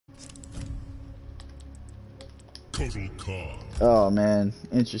Oh man,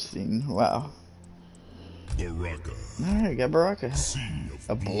 interesting. Wow. Baraka. Alright, got Baraka.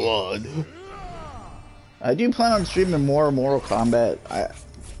 A blood. I do plan on streaming more Mortal Kombat.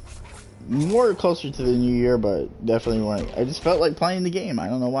 More closer to the new year, but definitely I just felt like playing the game. I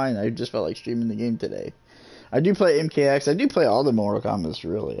don't know why, and I just felt like streaming the game today. I do play MKX. I do play all the Mortal Kombats,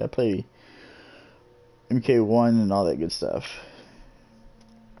 really. I play MK11 and all that good stuff.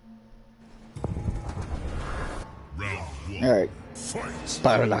 Alright.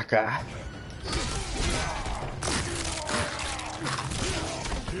 Baraka.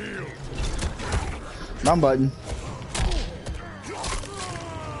 Wrong button.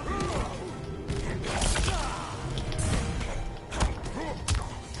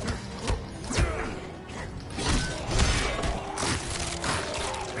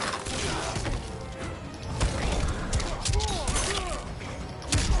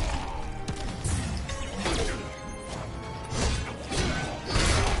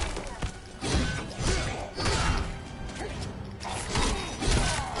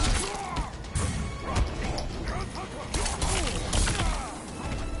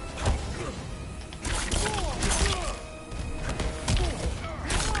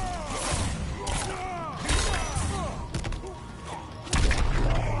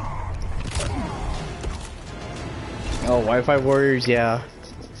 Oh, Wi-Fi Warriors, yeah.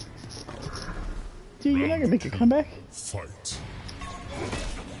 Dude, you're not gonna make a comeback? Fight.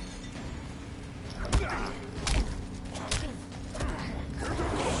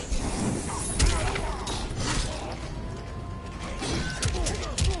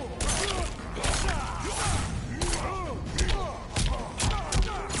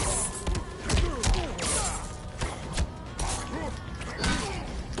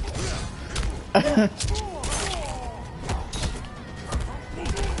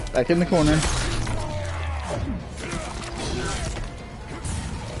 Back in the corner.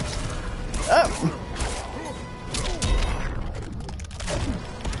 Oh!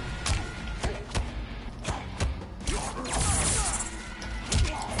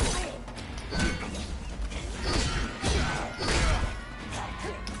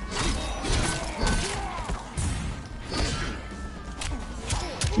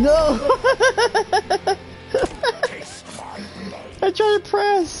 No! I tried to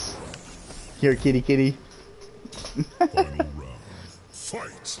press! Here, kitty kitty. Final round.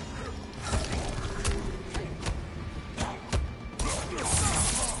 Fight.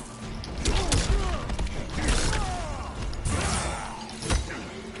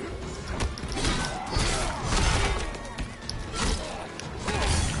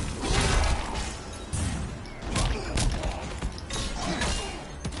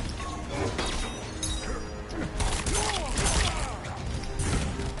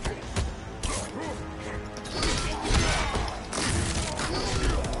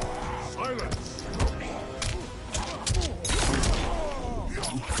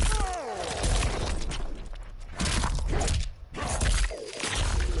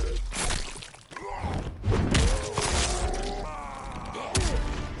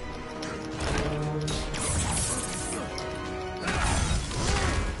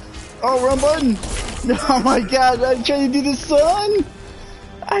 Oh, wrong button! Oh my god, I'm trying to do the sun!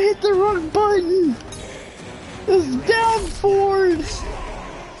 I hit the wrong button! It's down forward!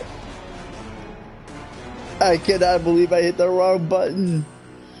 I cannot believe I hit the wrong button.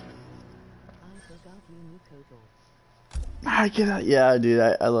 I cannot, yeah dude,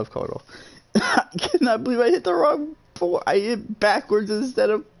 I love Kotal. I cannot believe I hit the wrong I hit backwards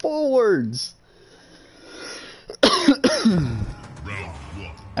instead of forwards.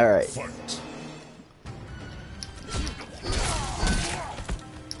 Alright.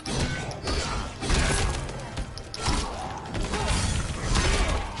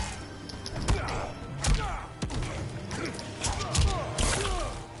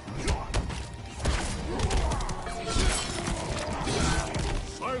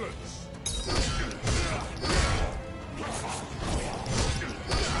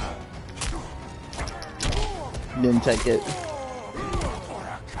 Didn't take it.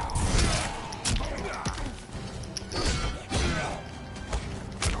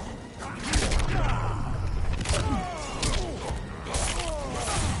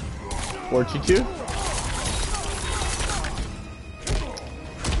 Forty-two.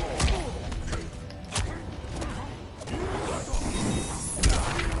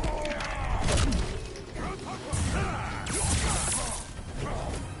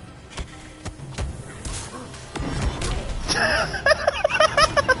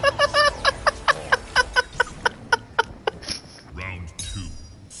 Round two.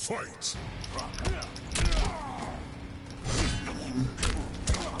 Fight.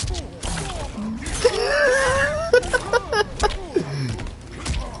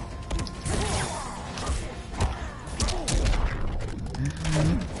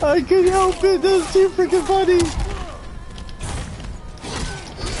 I couldn't help it. That was too freaking funny.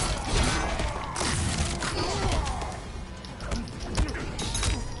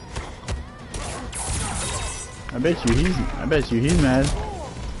 I bet you he's mad.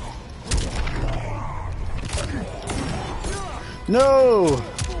 No!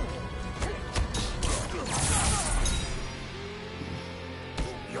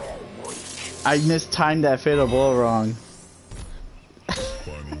 I mistimed that fatal blow wrong.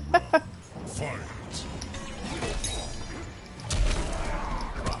 Final round. Fight.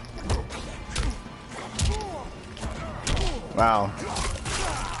 Wow.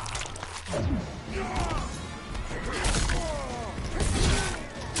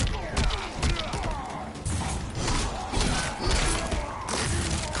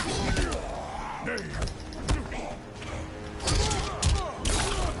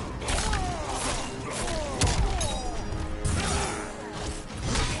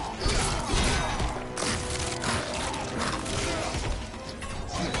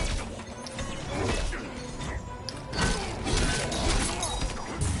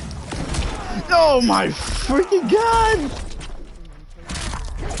 Oh my freaking god!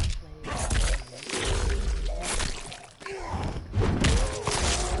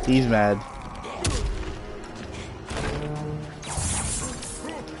 He's mad.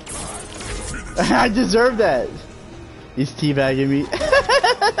 I deserve that. He's teabagging me.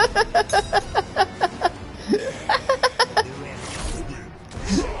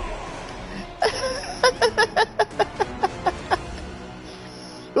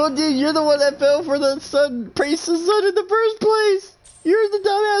 Well, dude, you're the one that fell for the sun, praise the sun in the first place. You're the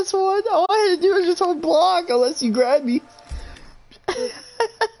dumbass one. All I had to do was just hold block unless you grab me.